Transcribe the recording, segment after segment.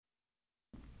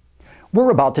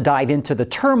We're about to dive into the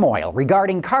turmoil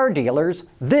regarding car dealers.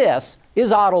 This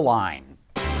is Autoline.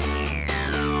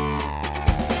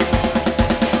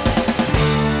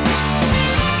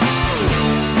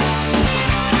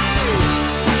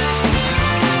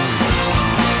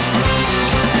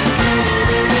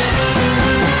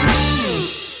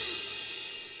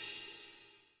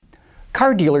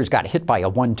 Car dealers got hit by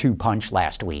a 1-2 punch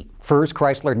last week. First,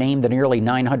 Chrysler named the nearly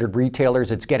 900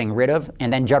 retailers it's getting rid of,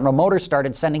 and then General Motors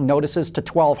started sending notices to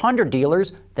 1,200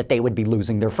 dealers that they would be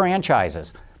losing their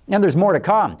franchises. And there's more to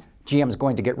come. GM's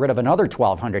going to get rid of another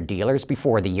 1,200 dealers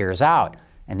before the year's out.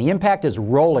 And the impact is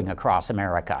rolling across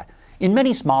America. In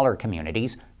many smaller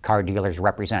communities, car dealers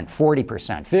represent 40%,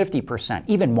 50%,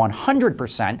 even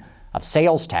 100% of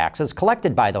sales taxes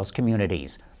collected by those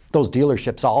communities. Those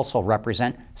dealerships also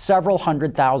represent several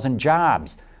 100,000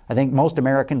 jobs. I think most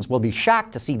Americans will be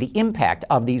shocked to see the impact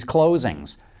of these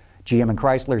closings. GM and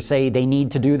Chrysler say they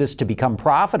need to do this to become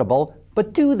profitable,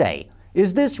 but do they?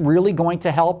 Is this really going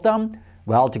to help them?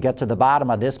 Well, to get to the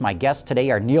bottom of this, my guests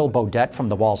today are Neil Beaudet from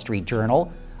the Wall Street Journal,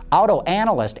 auto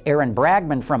analyst Aaron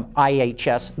Bragman from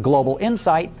IHS Global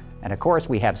Insight, and of course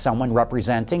we have someone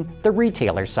representing the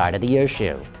retailer side of the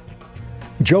issue.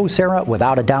 Joe Serra,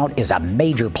 without a doubt, is a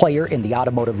major player in the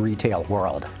automotive retail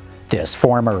world. This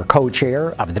former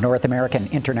co-chair of the North American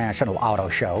International Auto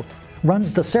Show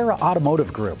runs the Serra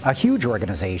Automotive Group, a huge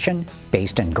organization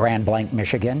based in Grand Blanc,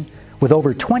 Michigan, with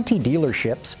over 20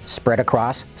 dealerships spread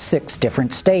across 6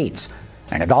 different states.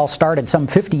 And it all started some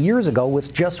 50 years ago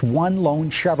with just one lone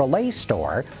Chevrolet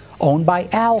store owned by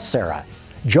Al Serra,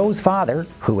 Joe's father,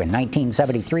 who in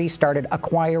 1973 started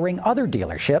acquiring other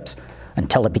dealerships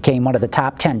until it became one of the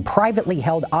top 10 privately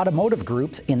held automotive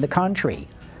groups in the country.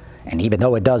 And even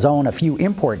though it does own a few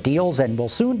import deals and will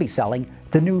soon be selling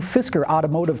the new Fisker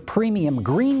Automotive Premium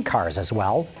Green cars as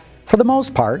well, for the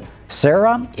most part,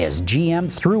 Serra is GM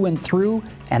through and through,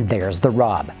 and there's the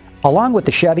rub. Along with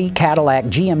the Chevy, Cadillac,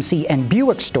 GMC, and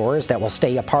Buick stores that will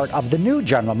stay a part of the new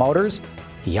General Motors,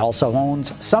 he also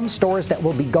owns some stores that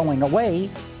will be going away,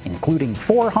 including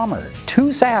 4 Hummer,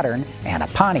 2 Saturn, and a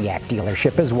Pontiac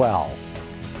dealership as well.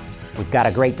 We've got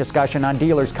a great discussion on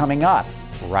dealers coming up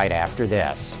right after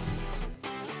this.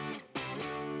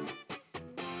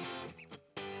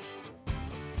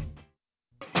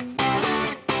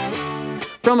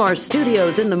 From our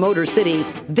studios in the Motor City,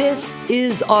 this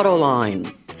is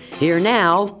Autoline. Here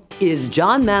now is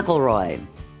John McElroy.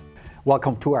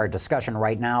 Welcome to our discussion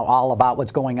right now, all about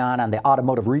what's going on the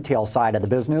automotive retail side of the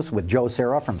business with Joe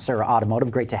Serra from Serra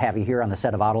Automotive. Great to have you here on the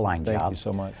set of Autoline, Joe. Thank you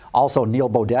so much. Also, Neil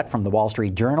Beaudet from the Wall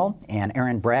Street Journal and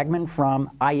Aaron Bragman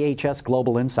from IHS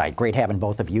Global Insight. Great having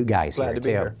both of you guys Glad here, to be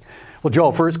here. Well,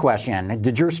 Joe, first question.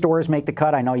 Did your stores make the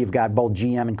cut? I know you've got both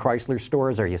GM and Chrysler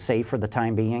stores. Are you safe for the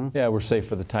time being? Yeah, we're safe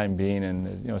for the time being,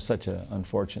 and it's such an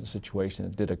unfortunate situation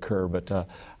that did occur, but I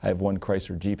have one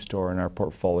Chrysler Jeep store in our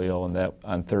portfolio, and that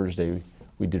on Thursday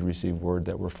we did receive word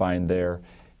that we're fine there.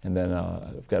 And then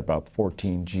I've got about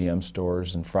 14 GM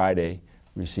stores, and Friday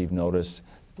received notice.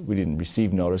 We didn't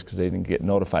receive notice because they didn't get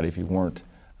notified if you weren't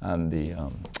on the,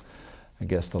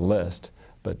 the list.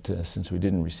 But since we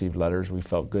didn't receive letters, we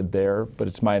felt good there. But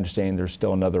it's my understanding there's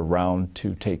still another round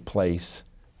to take place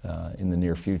in the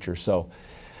near future. So,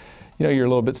 you're a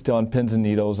little bit still on pins and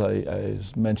needles. I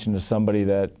mentioned to somebody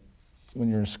that when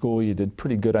you're in school, you did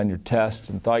pretty good on your tests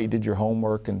and thought you did your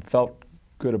homework and felt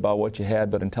good about what you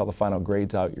had, but until the final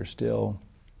grade's out, you still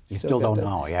don't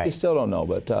know. Yeah, you still don't know,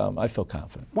 but I feel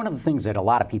confident. One of the things that a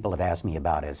lot of people have asked me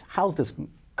about is how's this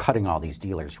cutting all these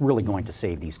dealers really going to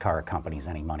save these car companies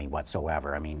any money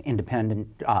whatsoever? I mean, independent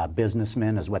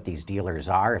businessmen is what these dealers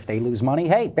are. If they lose money,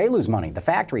 hey, they lose money. The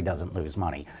factory doesn't lose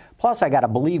money. Plus, I got to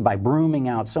believe by brooming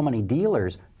out so many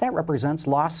dealers, that represents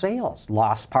lost sales,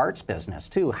 lost parts business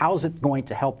too. How's it going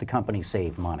to help the company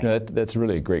save money? That's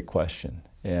really a great question.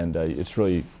 And it's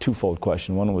really a twofold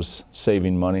question. One was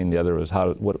saving money, and the other was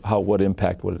what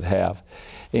impact would it have?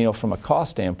 And, from a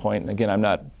cost standpoint, and again, I'm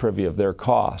not privy of their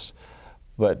costs,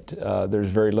 but there's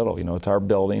very little. It's our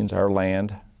buildings, our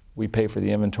land. We pay for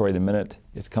the inventory the minute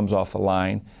it comes off the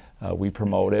line. We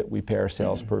promote it. We pay our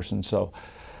salesperson. So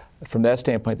from that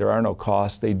standpoint, there are no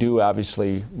costs. They do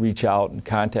obviously reach out and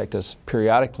contact us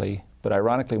periodically, but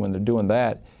ironically, when they're doing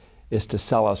that, is to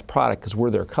sell us product because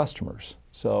we're their customers.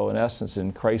 So in essence,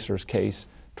 in Chrysler's case,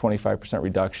 25%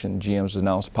 reduction, GM's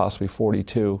announced possibly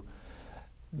 42.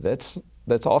 That's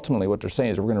ultimately what they're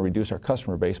saying is we're going to reduce our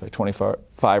customer base by 25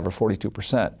 or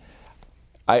 42%.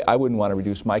 I wouldn't want to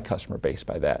reduce my customer base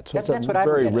by that. So That's it's a what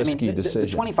very I risky mean,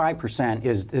 decision. 25%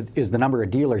 is the number of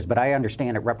dealers, but I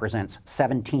understand it represents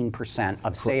 17%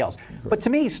 of sales. But to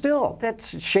me, still, that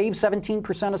shaves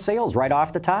 17% of sales right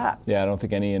off the top. Yeah, I don't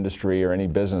think any industry or any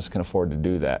business can afford to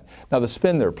do that. Now, the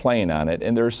spin they're playing on it,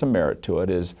 and there's some merit to it,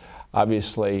 is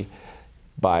obviously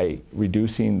by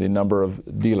reducing the number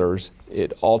of dealers,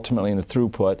 it ultimately, in the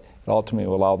throughput, it ultimately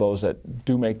will allow those that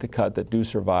do make the cut, that do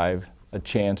survive, a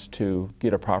chance to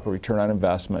get a proper return on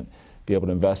investment, be able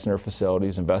to invest in their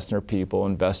facilities, invest in their people,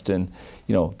 invest in,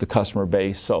 the customer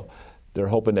base. So they're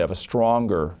hoping to have a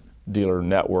stronger dealer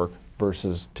network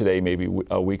versus today maybe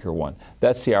a weaker one.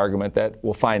 That's the argument that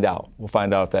we'll find out. We'll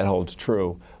find out if that holds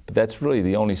true. But that's really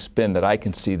the only spin that I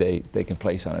can see they can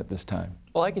place on it this time.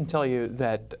 Well, I can tell you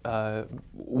that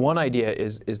one idea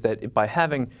is that by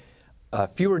having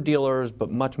fewer dealers but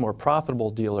much more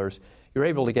profitable dealers, you're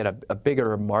able to get a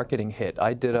bigger marketing hit.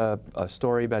 I did a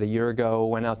story about a year ago,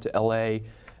 went out to LA.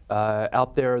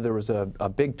 Out there was a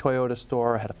big Toyota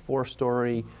store, had a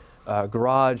 4-story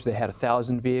garage. They had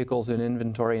 1,000 vehicles in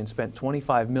inventory and spent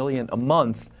 $25 million a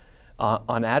month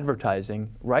on advertising.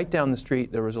 Right down the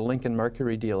street, there was a Lincoln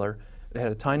Mercury dealer. They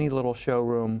had a tiny little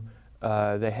showroom.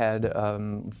 They had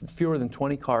fewer than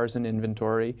 20 cars in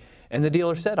inventory. And the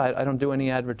dealer said, I don't do any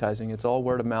advertising. It's all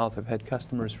word of mouth. I've had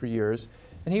customers for years.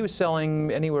 And he was selling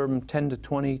anywhere from 10 to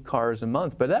 20 cars a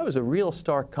month. But that was a real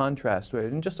stark contrast,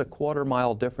 and just a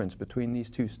quarter-mile difference between these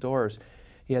two stores.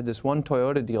 He had this one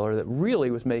Toyota dealer that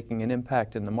really was making an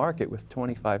impact in the market with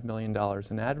 $25 million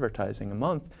in advertising a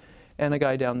month, and a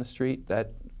guy down the street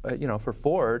that, for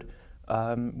Ford,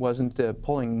 wasn't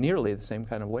pulling nearly the same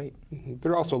kind of weight. Mm-hmm.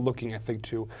 They're also looking, I think,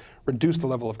 to reduce the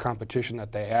level of competition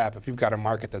that they have. If you've got a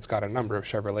market that's got a number of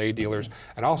Chevrolet dealers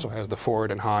and also has the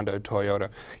Ford and Honda and Toyota,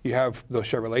 you have those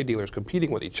Chevrolet dealers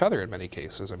competing with each other in many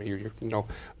cases. I mean, you know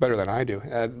better than I do.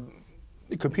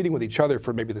 Competing with each other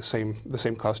for maybe the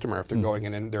same customer. If they're going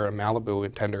in and they're a Malibu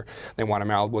intender, they want a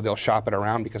Malibu, they'll shop it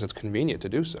around because it's convenient to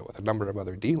do so with a number of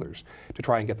other dealers to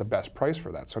try and get the best price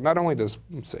for that. So not only does,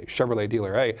 say, Chevrolet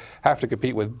dealer A have to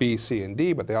compete with B, C, and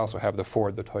D, but they also have the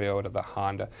Ford, the Toyota, the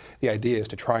Honda. The idea is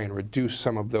to try and reduce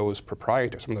some of those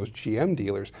proprietors, some of those GM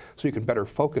dealers, so you can better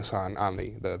focus on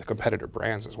the competitor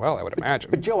brands as well, I would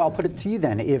imagine. But Joe, I'll put it to you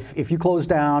then. If you close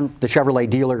down the Chevrolet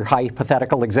dealer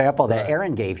hypothetical example that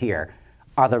Aaron gave here,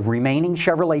 are the remaining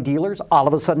Chevrolet dealers all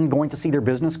of a sudden going to see their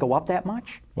business go up that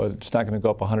much? Well, it's not going to go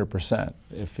up 100%.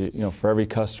 If for every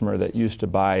customer that used to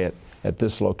buy at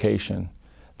this location,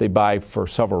 they buy for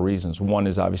several reasons. One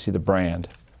is obviously the brand,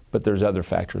 but there's other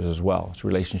factors as well. It's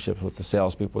relationships with the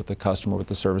salespeople, with the customer, with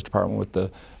the service department, with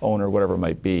the owner, whatever it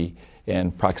might be,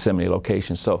 and proximity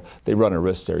location. So they run a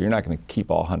risk there. You're not going to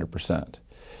keep all 100%.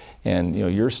 And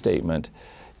your statement,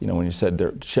 when you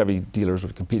said Chevy dealers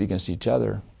would compete against each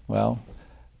other, well,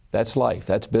 that's life,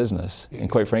 that's business,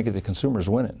 and quite frankly, the consumer's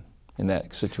winning in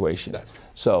that situation.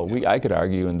 So I could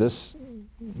argue in this,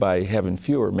 by having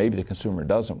fewer, maybe the consumer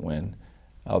doesn't win,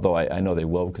 although I know they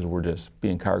will because we're just,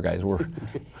 being car guys,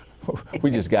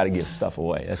 we just got to give stuff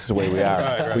away. That's the way we are.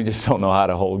 Right. We just don't know how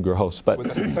to hold gross, but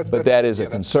that is a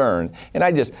concern.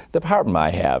 And the problem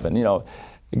I have, and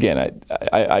again,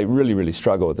 I really, really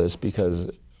struggle with this because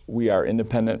we are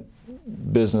independent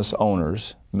business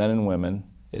owners, men and women.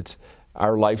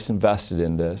 Our life's invested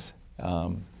in this.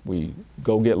 We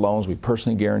go get loans. We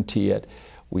personally guarantee it.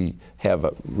 We have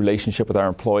a relationship with our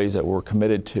employees that we're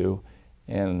committed to.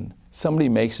 And somebody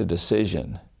makes a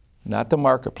decision, not the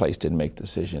marketplace didn't make the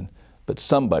decision, but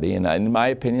somebody, and in my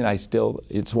opinion,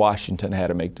 it's Washington had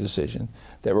to make the decision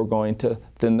that we're going to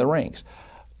thin the ranks.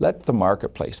 Let the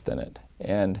marketplace thin it.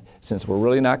 And since we're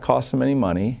really not costing them any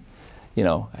money, I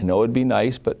know it'd be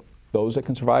nice, but those that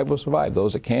can survive will survive.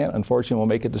 Those that can't, unfortunately, will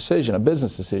make a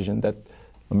business decision that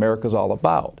America's all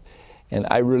about. And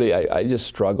I just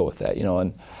struggle with that,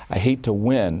 and I hate to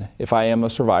win. If I am a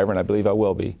survivor, and I believe I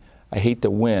will be, I hate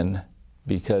to win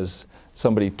because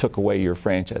somebody took away your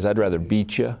franchise. I'd rather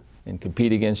beat you and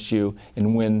compete against you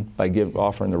and win by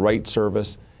offering the right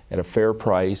service at a fair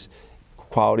price,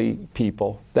 quality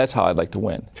people. That's how I'd like to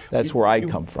win. That's where I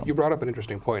come from. You brought up an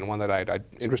interesting point, and one that I'm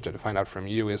interested to find out from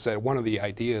you is that one of the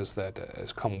ideas that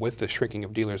has come with the shrinking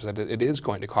of dealers is that it is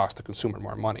going to cost the consumer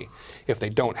more money if they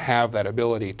don't have that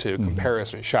ability to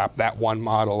comparison and shop that one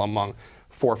model among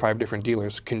 4 or 5 different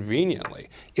dealers conveniently.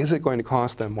 Is it going to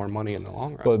cost them more money in the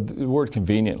long run? Well, the word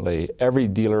conveniently, every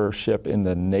dealership in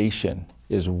the nation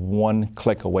is one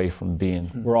click away from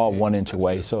being. We're all 1 inch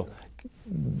away. Good. So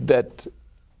that,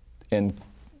 and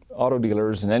auto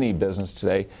dealers in any business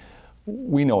today,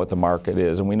 we know what the market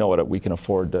is, and we know what we can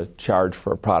afford to charge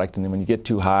for a product. And then when you get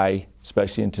too high,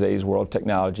 especially in today's world of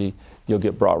technology, you'll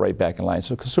get brought right back in line.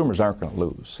 So consumers aren't going to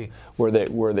lose.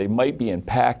 Where they might be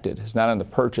impacted is not on the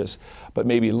purchase, but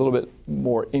maybe a little bit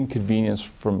more inconvenience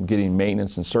from getting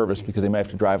maintenance and service because they might have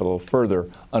to drive a little further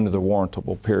under the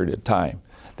warrantable period of time.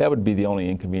 That would be the only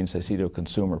inconvenience I see to a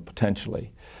consumer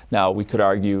potentially. Now, we could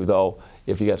argue, though,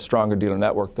 if you got a stronger dealer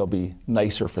network, there'll be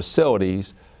nicer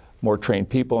facilities, more trained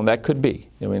people, and that could be.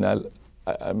 I mean,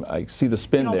 I see the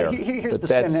spin there. Here's the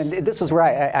spin, and this is where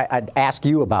I'd ask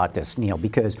you about this, Neil,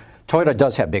 because Toyota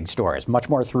does have big stores, much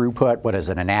more throughput. What is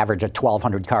it, an average of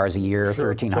 1,200 cars a year,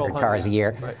 1,300 cars a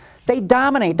year? Right. They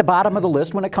dominate the bottom of the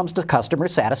list when it comes to customer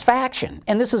satisfaction.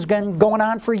 And this has been going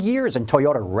on for years, and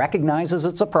Toyota recognizes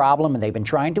it's a problem, and they've been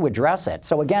trying to address it.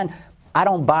 So again, I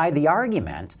don't buy the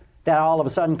argument that all of a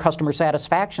sudden customer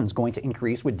satisfaction is going to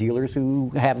increase with dealers who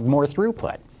have more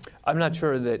throughput. I'm not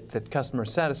sure that customer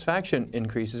satisfaction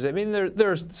increases. I mean,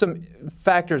 there's some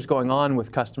factors going on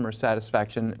with customer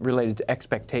satisfaction related to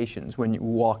expectations when you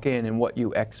walk in and what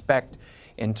you expect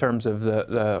in terms of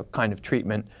the kind of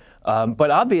treatment.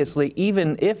 But obviously,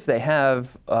 even if they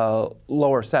have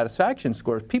lower satisfaction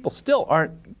scores, people still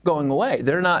aren't going away.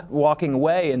 They're not walking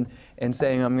away and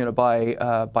saying, I'm going to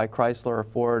buy Chrysler or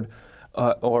Ford,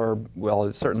 or,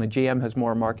 well, certainly GM has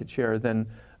more market share than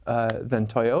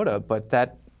Toyota,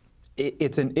 but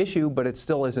it's an issue, but it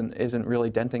still isn't really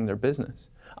denting their business.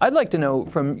 I'd like to know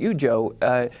from you,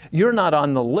 Joe, you're not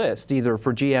on the list either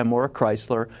for GM or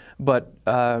Chrysler, but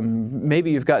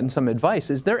maybe you've gotten some advice.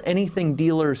 Is there anything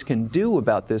dealers can do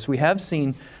about this? We have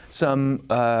seen some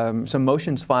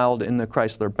motions filed in the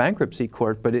Chrysler bankruptcy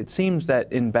court, but it seems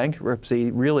that in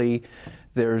bankruptcy, really,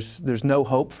 there's no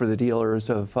hope for the dealers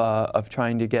of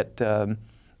trying to get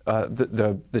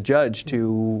the judge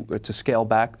to scale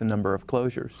back the number of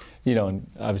closures. You know, and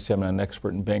obviously I'm not an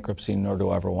expert in bankruptcy, nor do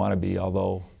I ever want to be,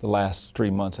 although the last 3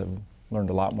 months I've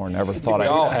learned a lot more than I ever thought I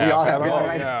would. We all have.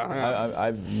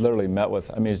 I've literally met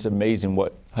with, I mean, it's amazing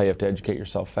how you have to educate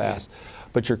yourself fast.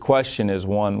 But your question is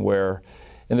one where,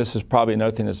 and this is probably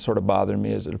another thing that's sort of bothering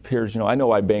me, is it appears, I know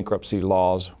why bankruptcy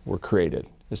laws were created,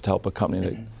 is to help a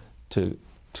company to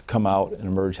come out and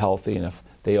emerge healthy, and if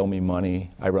they owe me money,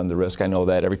 I run the risk. I know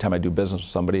that every time I do business with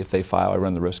somebody, if they file, I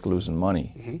run the risk of losing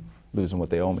money, losing what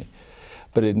they owe me.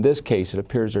 But in this case, it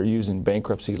appears they're using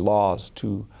bankruptcy laws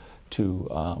to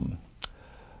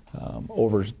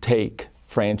overtake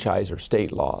franchise or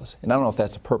state laws. And I don't know if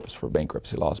that's the purpose for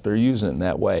bankruptcy laws, but they're using it in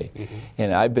that way.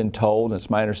 And I've been told, and it's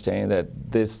my understanding,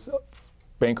 that this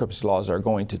bankruptcy laws are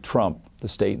going to trump the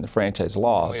state and the franchise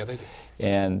laws. Oh, yeah, they do.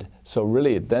 And so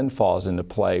really it then falls into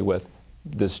play with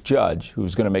this judge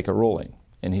who's going to make a ruling,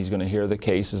 and he's going to hear the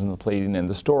cases and the pleading, and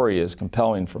the story is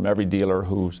compelling from every dealer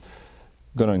who's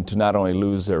going to not only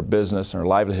lose their business and their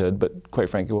livelihood, but quite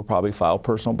frankly will probably file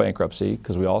personal bankruptcy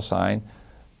because we all sign.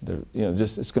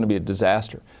 It's going to be a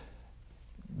disaster.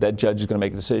 That judge is going to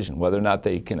make a decision. Whether or not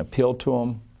they can appeal to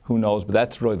him, who knows, but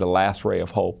that's really the last ray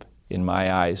of hope in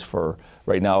my eyes for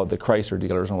right now the Chrysler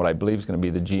dealers and what I believe is going to be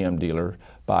the GM dealer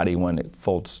body when it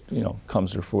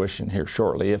comes to fruition here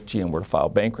shortly if GM were to file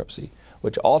bankruptcy,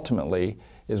 which ultimately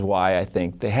is why I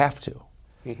think they have to,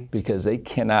 because they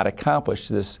cannot accomplish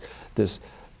this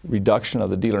reduction of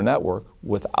the dealer network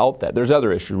without that. There's other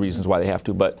reasons why they have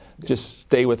to, but just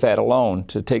stay with that alone.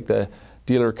 To take the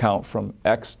dealer count from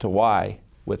X to Y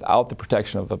without the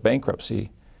protection of a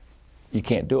bankruptcy, you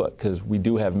can't do it, because we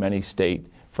do have many state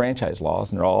franchise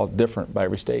laws, and they're all different by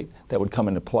every state, that would come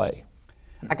into play.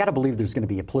 I got to believe there's going to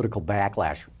be a political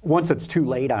backlash once it's too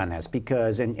late on this,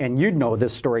 because, and you'd know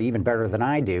this story even better than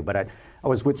I do, but I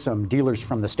was with some dealers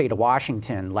from the state of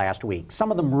Washington last week. Some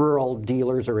of them rural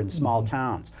dealers or in small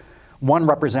towns. One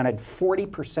represented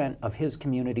 40% of his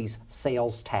community's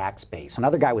sales tax base.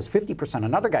 Another guy was 50%.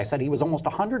 Another guy said he was almost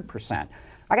 100%.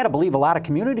 I got to believe a lot of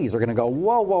communities are going to go,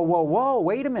 whoa,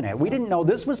 wait a minute. We didn't know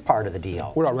this was part of the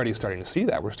deal. We're already starting to see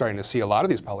that. We're starting to see a lot of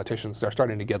these politicians, they're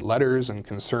starting to get letters and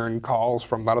concern calls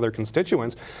from a lot of their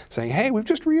constituents saying, hey, we've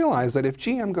just realized that if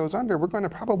GM goes under, we're going to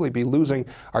probably be losing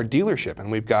our dealership. And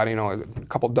we've got, a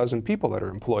couple dozen people that are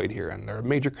employed here, and they're a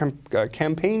major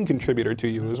campaign contributor to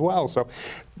you as well. So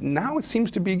now it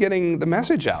seems to be getting the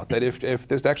message out that if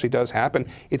this actually does happen,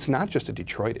 it's not just a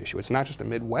Detroit issue. It's not just a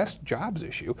Midwest jobs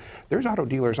issue. There's auto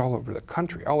dealers all over the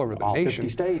country, all over the nation. 50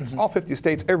 states. All 50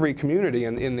 states, every community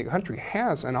in the country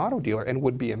has an auto dealer and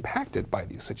would be impacted by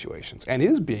these situations and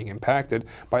is being impacted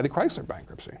by the Chrysler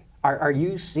bankruptcy. Are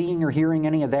you seeing or hearing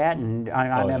any of that? And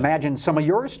I imagine some of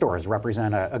your stores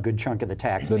represent a good chunk of the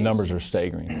tax base. The numbers are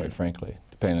staggering, quite frankly.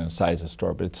 depending on the size of the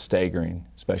store, but it's staggering,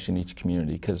 especially in each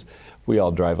community, because we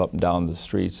all drive up and down the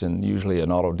streets, and usually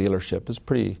an auto dealership is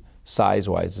pretty,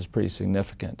 size-wise, is pretty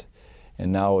significant.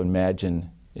 And now imagine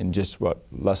in just,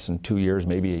 less than 2 years,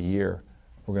 maybe a year,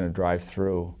 we're going to drive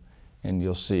through and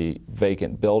you'll see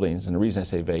vacant buildings. And the reason I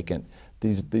say vacant,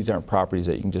 these aren't properties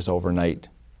that you can just overnight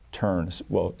turn.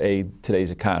 Well, A, today's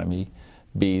economy,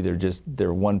 B,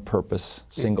 they're one-purpose,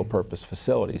 single-purpose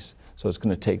facilities. So it's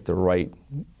going to take the right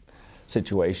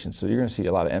situation. So you're going to see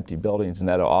a lot of empty buildings, and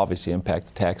that'll obviously impact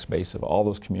the tax base of all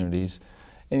those communities.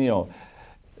 And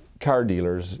car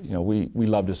dealers, we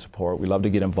love to support, we love to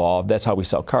get involved. That's how we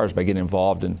sell cars, by getting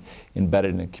involved and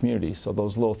embedded in the community. So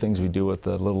those little things we do with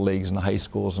the little leagues and the high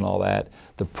schools and all that,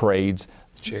 the parades,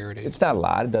 charity. It's not a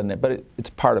lot, doesn't it? But it's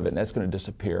part of it, and that's going to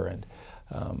disappear. And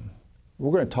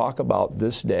we're going to talk about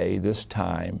this day, this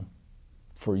time,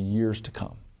 for years to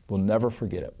come. We'll never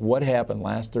forget it. What happened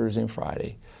last Thursday and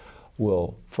Friday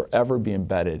will forever be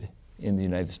embedded in the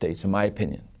United States, in my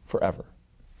opinion, forever.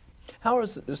 How are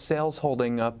sales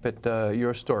holding up at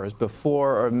your stores?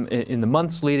 Before, in the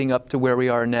months leading up to where we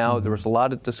are now, there was a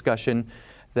lot of discussion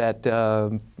that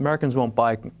Americans won't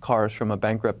buy cars from a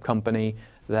bankrupt company,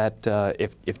 that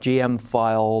if GM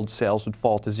filed, sales would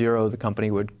fall to zero, the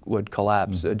company would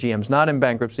collapse. GM's not in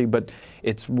bankruptcy, but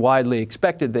it's widely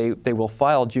expected they will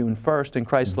file June 1st, and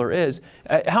Chrysler is.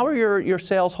 How are your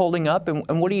sales holding up,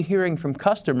 and what are you hearing from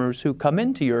customers who come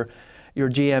into your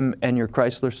GM and your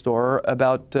Chrysler store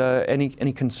about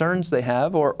any concerns they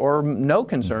have, or no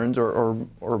concerns, or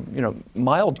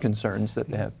mild concerns that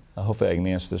they have? Hopefully I can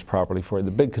answer this properly for you.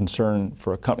 The big concern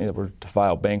for a company that were to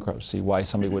file bankruptcy, why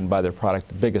somebody wouldn't buy their product,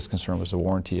 the biggest concern was the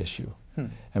warranty issue.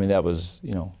 I mean, that was,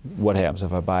 what happens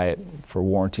if I buy it for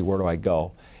warranty, where do I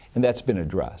go? And that's been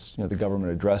addressed. The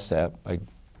government addressed that by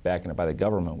backing it by the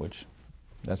government, which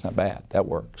that's not bad, that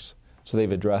works. So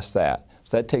they've addressed that.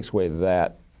 So that takes away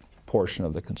that portion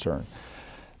of the concern.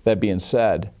 That being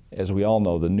said, as we all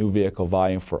know, the new vehicle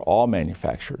volume for all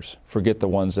manufacturers, forget the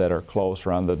ones that are close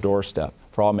or on the doorstep,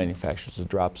 for all manufacturers has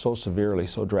dropped so severely,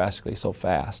 so drastically, so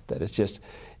fast that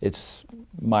it's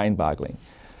mind-boggling.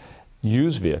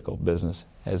 Used vehicle business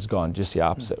has gone just the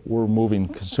opposite. We're moving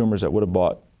consumers that would have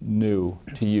bought new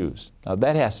to used. Now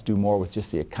that has to do more with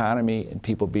just the economy and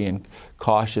people being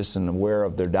cautious and aware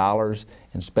of their dollars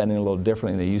and spending a little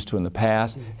differently than they used to in the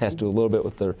past. It has to do a little bit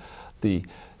with the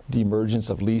emergence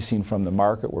of leasing from the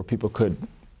market, where people could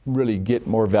really get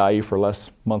more value for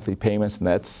less monthly payments, and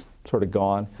that's sort of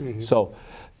gone. So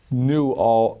new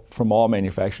from all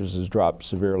manufacturers has dropped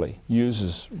severely. Used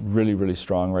is really, really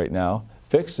strong right now.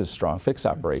 Fixed is strong. Fixed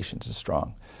operations is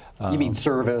strong. You mean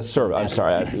service? I'm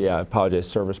sorry. I apologize.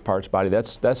 Service, parts, body.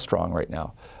 That's strong right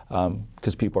now,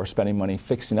 because people are spending money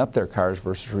fixing up their cars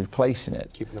versus replacing it.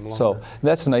 Keeping them longer. So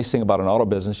that's the nice thing about an auto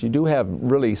business. You do have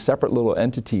really separate little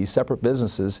entities, separate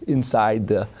businesses inside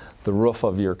the roof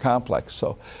of your complex.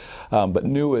 So, but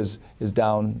new is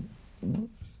down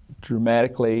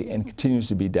dramatically and continues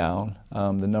to be down.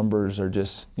 The numbers are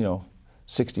just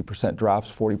 60% drops,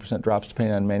 40% drops,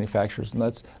 depending on manufacturers, and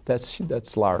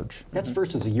that's large. That's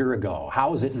versus a year ago.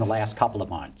 How is it in the last couple of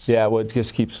months? Yeah, well, it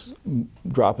just keeps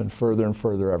dropping further and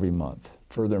further every month,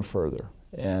 further and further.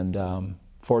 And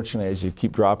fortunately, as you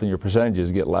keep dropping, your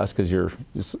percentages get less because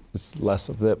it's less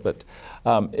of it. But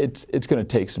it's going to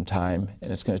take some time,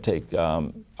 and it's going to take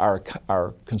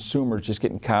our consumers just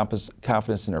getting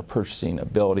confidence in their purchasing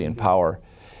ability and power.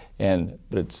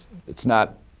 But it's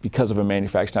not because of a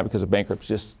manufacturer, not because of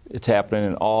bankruptcy, it's happening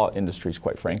in all industries,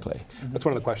 quite frankly. That's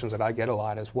one of the questions that I get a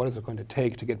lot is, what is it going to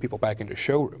take to get people back into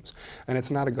showrooms? And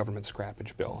it's not a government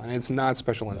scrappage bill, and it's not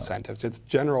special incentives. It's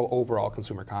general overall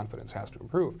consumer confidence has to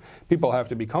improve. People have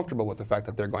to be comfortable with the fact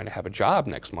that they're going to have a job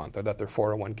next month, or that their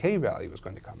 401k value is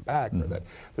going to come back, or that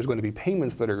there's going to be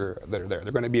payments that are there.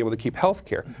 They're going to be able to keep health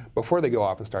care before they go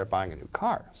off and start buying a new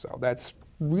car. So that's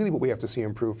really what we have to see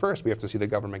improve first. We have to see the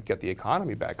government get the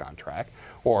economy back on track,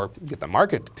 or get the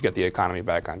market to get the economy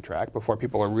back on track, before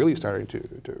people are really starting to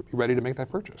be ready to make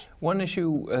that purchase. One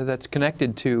issue that's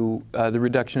connected to the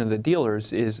reduction of the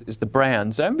dealers is the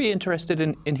brands. I'd be interested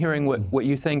in hearing what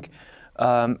you think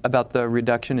about the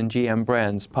reduction in GM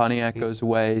brands. Pontiac goes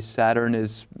away, Saturn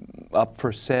is up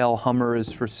for sale, Hummer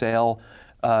is for sale.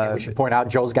 We should point out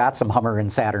Joe's got some Hummer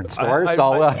and Saturn stores.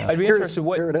 I'd be interested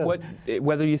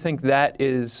whether you think that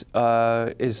is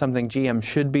something GM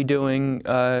should be doing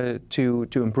to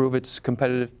improve its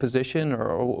competitive position,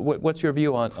 or what's your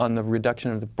view on the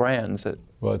reduction of the brands?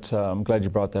 Well, I'm glad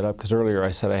you brought that up, because earlier I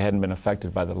said I hadn't been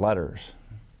affected by the letters,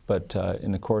 but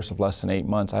in the course of less than 8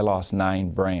 months, I lost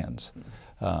 9 brands: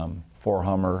 4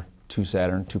 Hummer, 2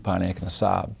 Saturn, 2 Pontiac, and a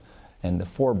Saab. And the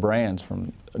 4 brands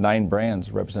from 9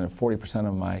 brands represented 40%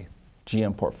 of my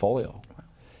GM portfolio.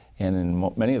 And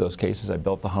in many of those cases, I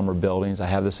built the Hummer buildings, I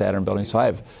have the Saturn buildings, so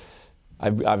I've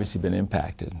obviously been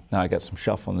impacted. Now I got some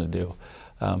shuffling to do.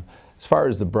 As far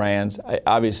as the brands,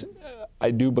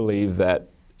 I do believe that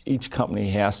each company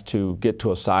has to get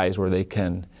to a size where they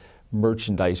can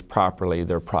merchandise properly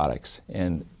their products.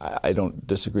 And I don't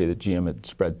disagree that GM had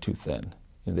spread too thin.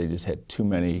 They just had too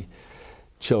many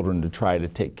children to try to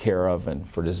take care of, and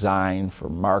for design, for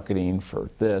marketing,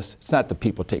 for this. It's not the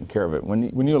people taking care of it.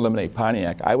 When you eliminate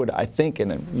Pontiac, I think,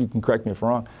 and you can correct me if I'm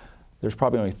wrong, there's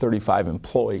probably only 35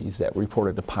 employees that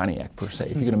reported to Pontiac per se,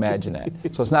 if you can imagine that.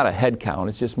 So it's not a head count,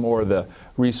 it's just more the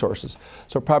resources.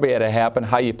 So it probably had to happen.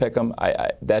 How you pick them,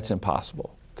 that's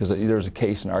impossible, because there's a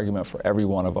case and argument for every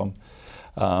one of them.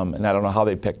 And I don't know how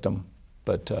they picked them,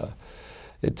 but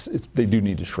they do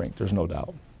need to shrink, there's no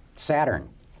doubt. Saturn.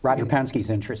 Roger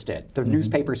Penske's interested. The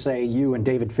newspapers say you and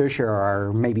David Fisher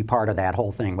are maybe part of that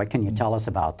whole thing. What can you tell us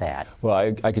about that? Well,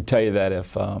 I could tell you that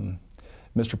if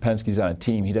Mr. Penske's on a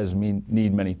team, he doesn't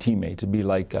need many teammates. It'd be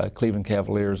like Cleveland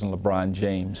Cavaliers and LeBron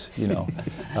James, you know.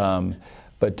 I've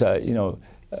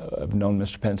known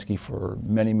Mr. Penske for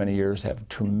many, many years, have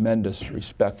tremendous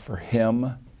respect for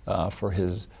him, for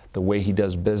the way he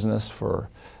does business, for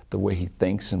the way he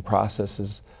thinks and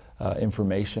processes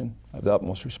information. I have the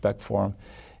utmost respect for him.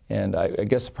 And I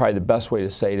guess probably the best way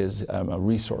to say it is I'm a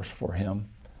resource for him.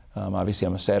 Obviously,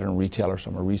 I'm a Saturn retailer,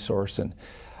 so I'm a resource. And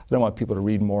I don't want people to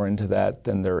read more into that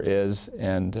than there is,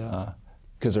 and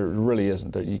because there really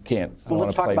isn't. You can't. Well,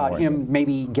 let's talk about him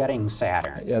maybe getting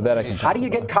Saturn. Yeah, that I can. How do you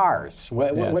get cars?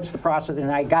 What's the process?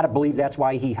 And I got to believe that's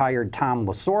why he hired Tom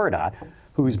Lasorda,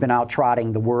 who's been out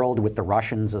trotting the world with the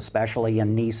Russians, especially,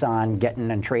 and Nissan,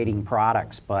 getting and trading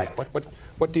products. But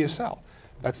what do you sell?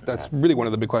 That's really one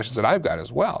of the big questions that I've got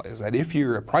as well, is that if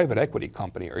you're a private equity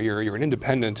company or you're an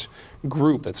independent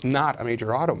group that's not a major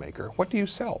automaker, what do you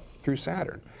sell through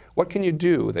Saturn? What can you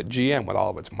do that GM, with all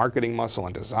of its marketing muscle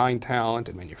and design talent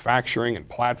and manufacturing and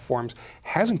platforms,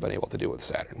 hasn't been able to do with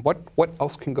Saturn? What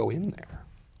else can go in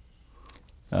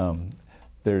there?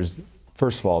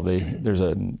 First of all, there's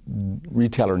a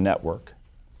retailer network.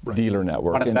 Right. Dealer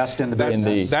network. One of the best in the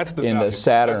business. In the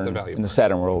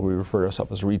Saturn world, we refer to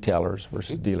ourselves as retailers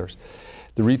versus dealers.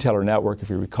 The retailer network, if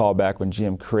you recall back when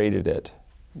GM created it,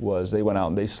 was they went out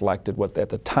and they selected what at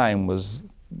the time was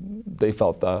they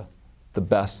felt the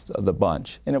best of the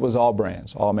bunch, and it was all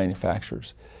brands, all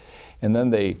manufacturers. And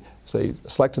then they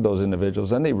selected those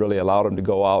individuals, and they really allowed them to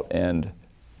go out and,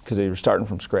 because they were starting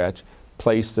from scratch,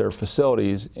 place their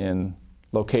facilities in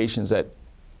locations that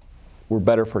were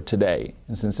better for today.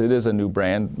 And since it is a new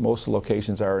brand, most of the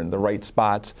locations are in the right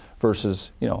spots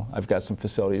versus, I've got some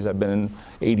facilities I've been in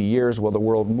 80 years, well, the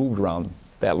world moved around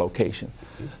that location.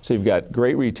 So you've got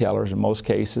great retailers in most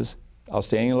cases,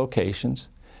 outstanding locations,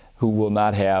 who will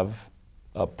not have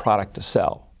a product to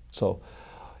sell. So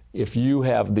if you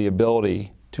have the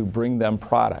ability to bring them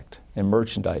product and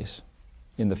merchandise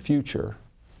in the future,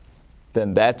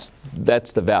 then that's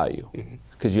the value. Mm-hmm.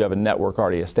 Because you have a network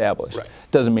already established. Right.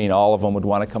 Doesn't mean all of them would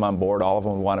want to come on board, all of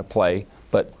them would want to play,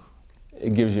 but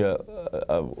it gives you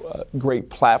a great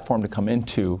platform to come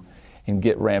into and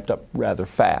get ramped up rather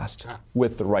fast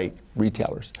with the right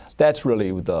retailers. That's really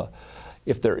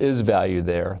if there is value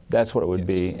there, that's what it would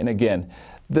be. And again,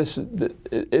 it's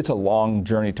a long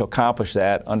journey to accomplish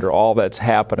that under all that's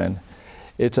happening.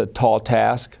 It's a tall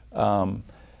task.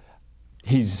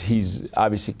 He's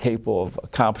obviously capable of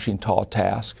accomplishing tall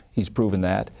tasks. He's proven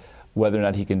that. Whether or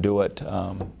not he can do it,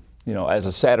 as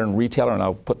a Saturn retailer, and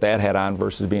I'll put that hat on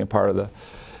versus being part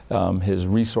of his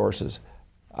resources,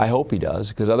 I hope he does,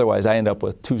 because otherwise I end up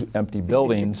with 2 empty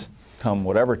buildings come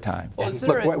whatever time.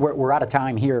 Look, we're out of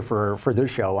time here for this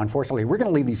show. Unfortunately, we're going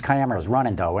to leave these cameras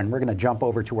running, though, and we're going to jump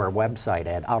over to our website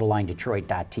at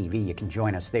autolinedetroit.tv. You can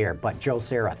join us there. But Joe,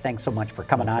 Sarah, thanks so much for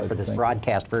coming on for this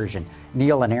broadcast version.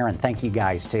 Neil and Aaron, thank you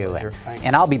guys, too.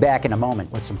 And I'll be back in a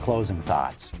moment with some closing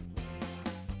thoughts.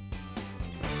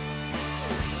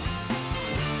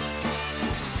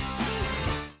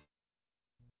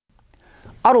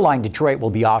 Autoline Detroit will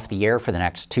be off the air for the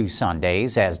next 2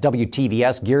 Sundays as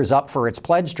WTVS gears up for its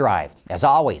pledge drive. As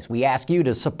always, we ask you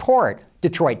to support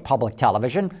Detroit Public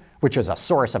Television, which is a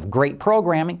source of great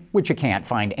programming which you can't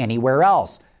find anywhere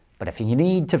else. But if you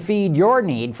need to feed your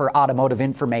need for automotive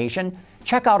information,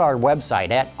 check out our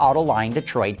website at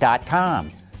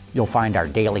AutolineDetroit.com. You'll find our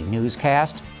daily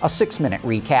newscast, a 6-minute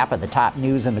recap of the top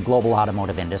news in the global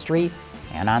automotive industry,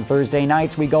 and on Thursday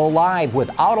nights we go live with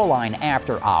Autoline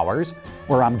After Hours,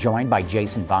 where I'm joined by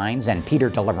Jason Vines and Peter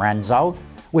DeLorenzo.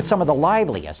 with some of the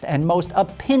liveliest and most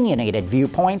opinionated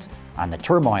viewpoints on the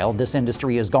turmoil this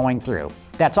industry is going through.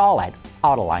 That's all at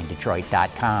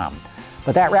AutolineDetroit.com.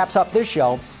 But that wraps up this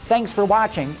show. Thanks for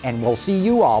watching, and we'll see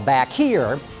you all back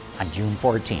here on June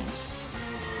 14th.